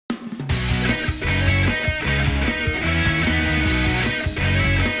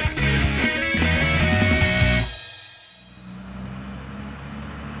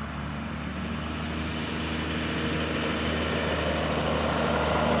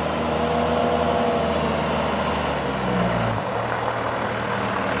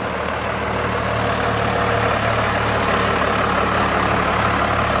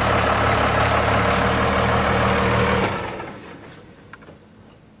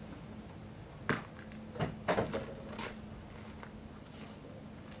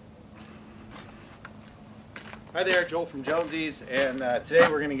Hi there, Joel from Jonesy's, and today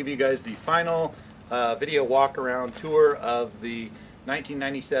we're going to give you guys the final video walk-around tour of the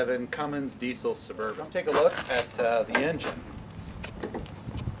 1997 Cummins diesel Suburban. Take a look at the engine.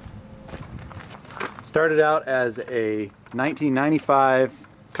 It started out as a 1995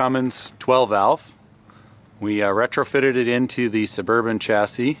 Cummins 12-valve. We retrofitted it into the Suburban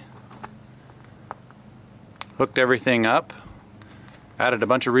chassis, hooked everything up, added a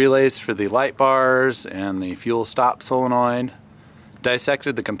bunch of relays for the light bars and the fuel stop solenoid,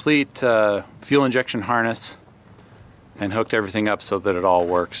 dissected the complete fuel injection harness, and hooked everything up so that it all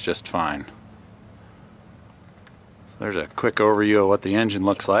works just fine. So there's a quick overview of what the engine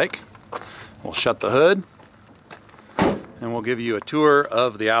looks like. We'll shut the hood and we'll give you a tour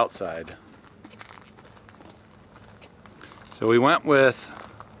of the outside. So we went with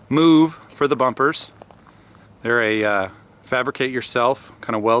Move for the bumpers. They're a fabricate yourself,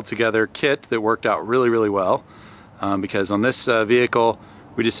 kind of weld together kit that worked out really well, because on this vehicle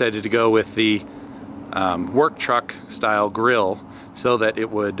we decided to go with the work truck style grill so that it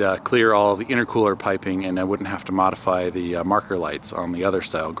would clear all of the intercooler piping and I wouldn't have to modify the marker lights on the other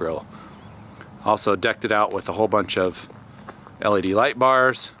style grill. Also decked it out with a whole bunch of LED light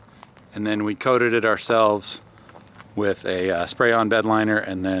bars, and then we coated it ourselves with a spray-on bed liner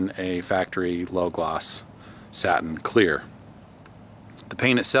and then a factory low gloss satin clear. The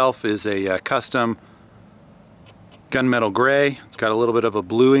paint itself is a custom gunmetal gray. It's got a little bit of a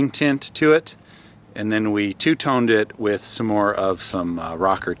bluing tint to it, and then we two-toned it with some more of some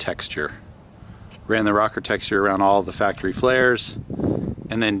rocker texture. Ran the rocker texture around all of the factory flares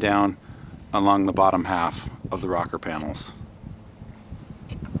and then down along the bottom half of the rocker panels.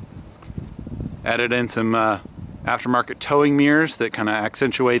 Added in some aftermarket towing mirrors that kind of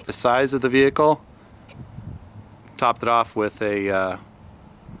accentuate the size of the vehicle. Topped it off with a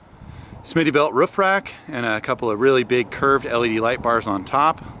Smittybilt roof rack and a couple of really big curved LED light bars on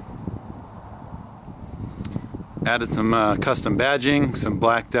top. Added some custom badging, some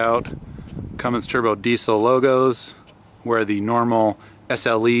blacked out Cummins Turbo Diesel logos where the normal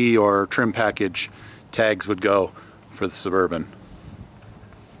SLE or trim package tags would go for the Suburban.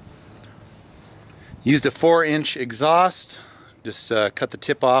 Used a 4-inch exhaust, just cut the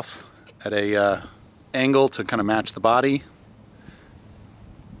tip off at a angle to kind of match the body.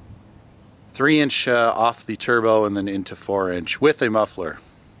 3-inch off the turbo and then into 4-inch with a muffler.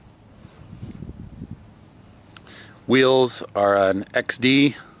 Wheels are an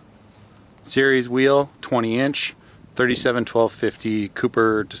XD series wheel, 20-inch, 37-1250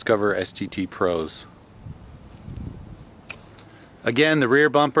 Cooper Discover STT Pros. Again, the rear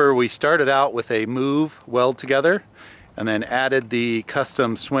bumper, we started out with a Move weld together and then added the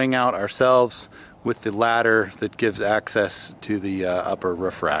custom swing out ourselves with the ladder that gives access to the upper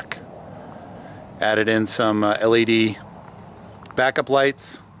roof rack. Added in some LED backup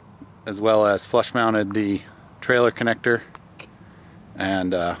lights, as well as flush mounted the trailer connector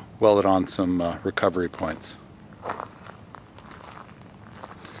and welded on some recovery points.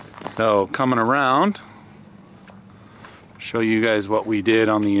 So coming around, show you guys what we did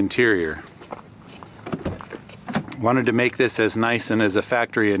on the interior. Wanted to make this as nice and as a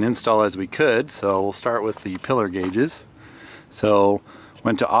factory and install as we could, so we'll start with the pillar gauges. So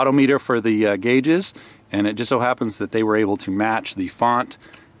went to Autometer for the gauges, and it just so happens that they were able to match the font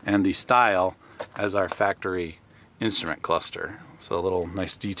and the style as our factory instrument cluster. So a little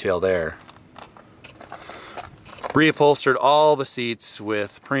nice detail there. Reupholstered all the seats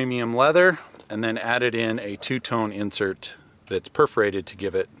with premium leather and then added in a two-tone insert that's perforated to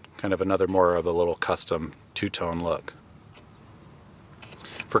give it kind of another more of a little custom two-tone look.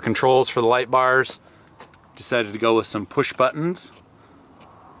 For controls for the light bars, decided to go with some push buttons.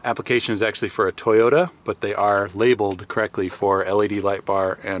 Application is actually for a Toyota, but they are labeled correctly for LED light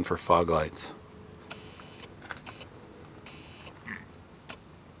bar and for fog lights.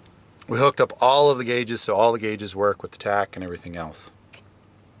 We hooked up all of the gauges so all the gauges work with the tack and everything else.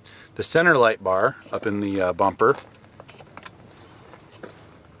 The center light bar up in the bumper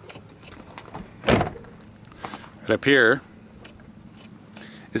right up here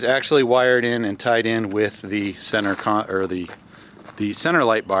is actually wired in and tied in with the center the center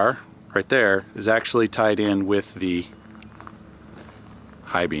light bar right there is actually tied in with the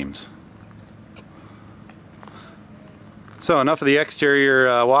high beams. So enough of the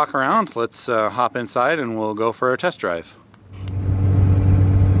exterior walk around. Let's hop inside and we'll go for a test drive.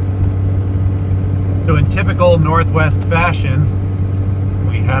 So in typical Northwest fashion,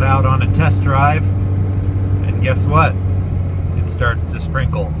 we head out on a test drive, and guess what? It starts to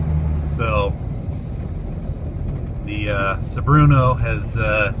sprinkle. So the Subruno has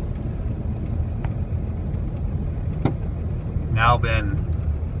now been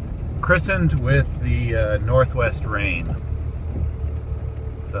christened with the Northwest Rain.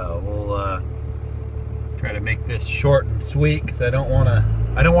 So we'll try to make this short and sweet because I don't want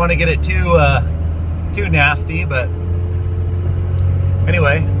to get it too nasty. But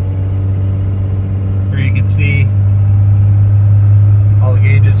anyway, here you can see all the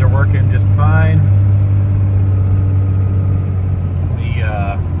gauges are working just fine. The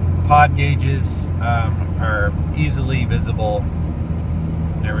pod gauges are easily visible,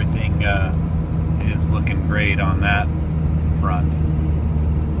 and everything is looking great on that front.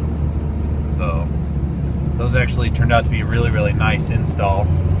 So those actually turned out to be a really nice install.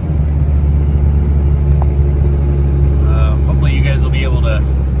 Hopefully you guys will be able to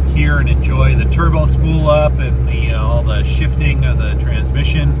hear and enjoy the turbo spool up and all the shifting of the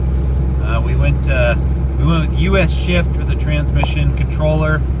transmission. We went with US shift for the transmission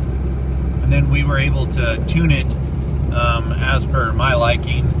controller, and then we were able to tune it as per my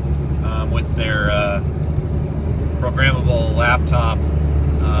liking with their programmable laptop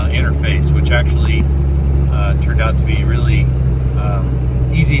interface, which actually turned out to be really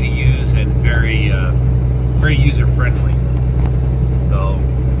easy to use and very user-friendly. So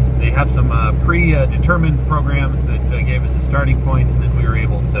they have some predetermined programs that gave us a starting point, and then we were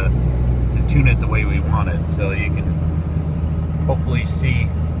able to tune it the way we wanted. So you can hopefully see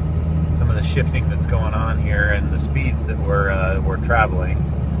some of the shifting that's going on here and the speeds that we're traveling.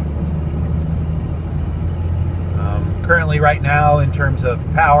 Currently, right now, in terms of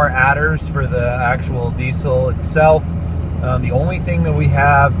power adders for the actual diesel itself, the only thing that we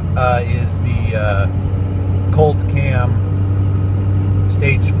have is the Colt Cam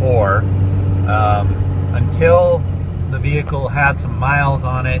Stage 4. Until the vehicle had some miles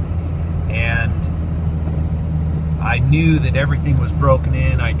on it and I knew that everything was broken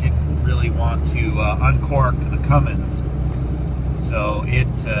in, I didn't really want to uncork the Cummins. So it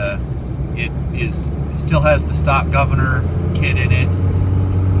still has the stock governor kit in it,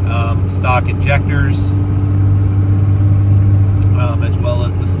 stock injectors, as well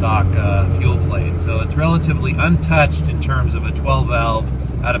as the stock fuel plate. So it's relatively untouched in terms of a 12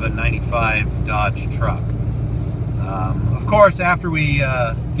 valve out of a 95 Dodge truck. Of course, after we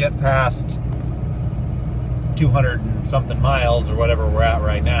get past 200 and something miles or whatever we're at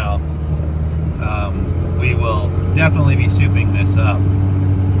right now, we will definitely be souping this up.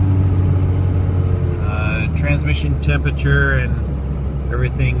 Transmission temperature and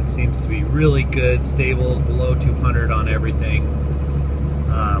everything seems to be really good, stable, below 200 on everything.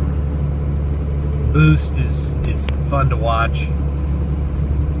 Boost is fun to watch,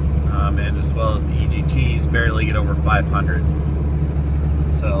 and as well as the EGTs barely get over 500.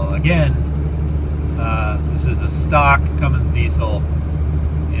 So again, this is a stock Cummins diesel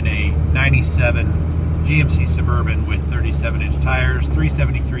in a 97 GMC Suburban with 37-inch tires,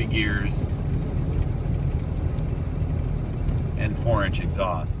 373 gears, and 4-inch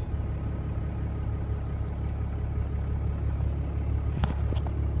exhaust.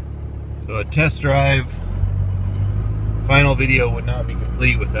 So a test drive, final video would not be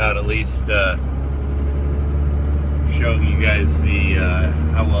complete without at least showing you guys the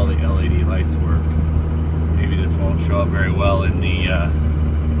how well the LED lights work. Maybe this won't show up very well in the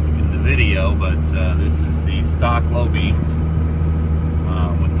video, but this is the stock low beams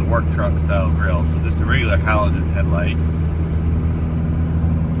with the work truck style grille. So just a regular halogen headlight.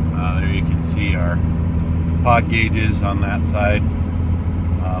 There you can see our pod gauges on that side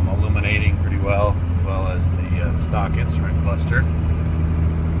illuminating pretty well as the stock instrument cluster.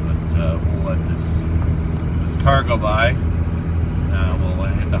 But we'll let this car go by. We'll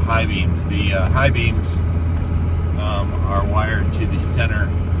hit the high beams. The high beams are wired to the center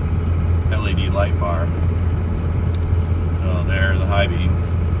LED light bar. So there are the high beams,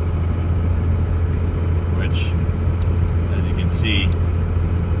 which, as you can see,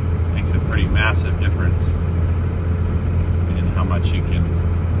 makes a pretty massive difference in how much you can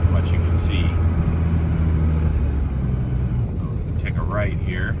see. So take a right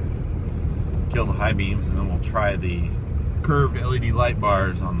here, kill the high beams, and then we'll try the curved LED light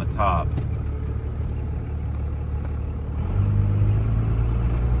bars on the top.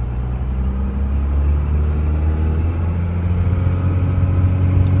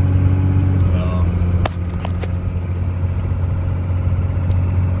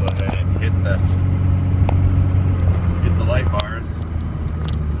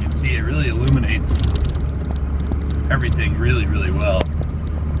 Everything really well.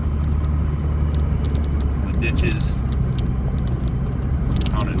 The ditches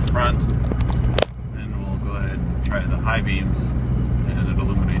out in front, and we'll go ahead and try the high beams, and it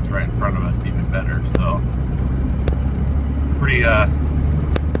illuminates right in front of us even better. So pretty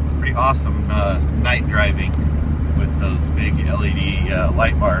awesome night driving with those big LED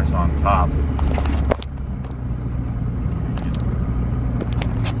light bars on top.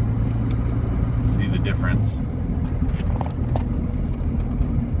 See the difference.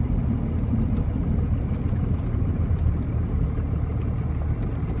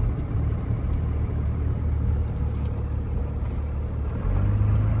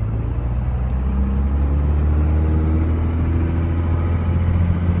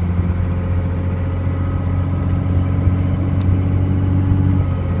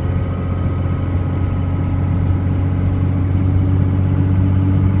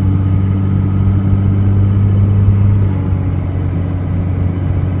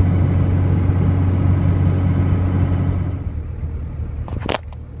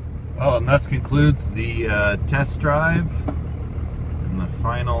 Well, and that concludes the test drive and the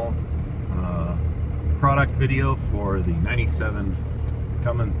final product video for the 97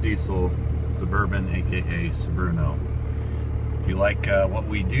 Cummins diesel Suburban, aka Subruno. If you like what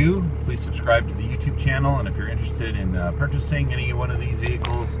we do, please subscribe to the YouTube channel, and if you're interested in purchasing any one of these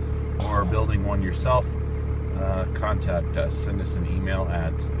vehicles or building one yourself, contact us. Send us an email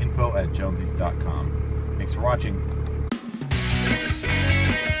at info@jonesies.com. Thanks for watching.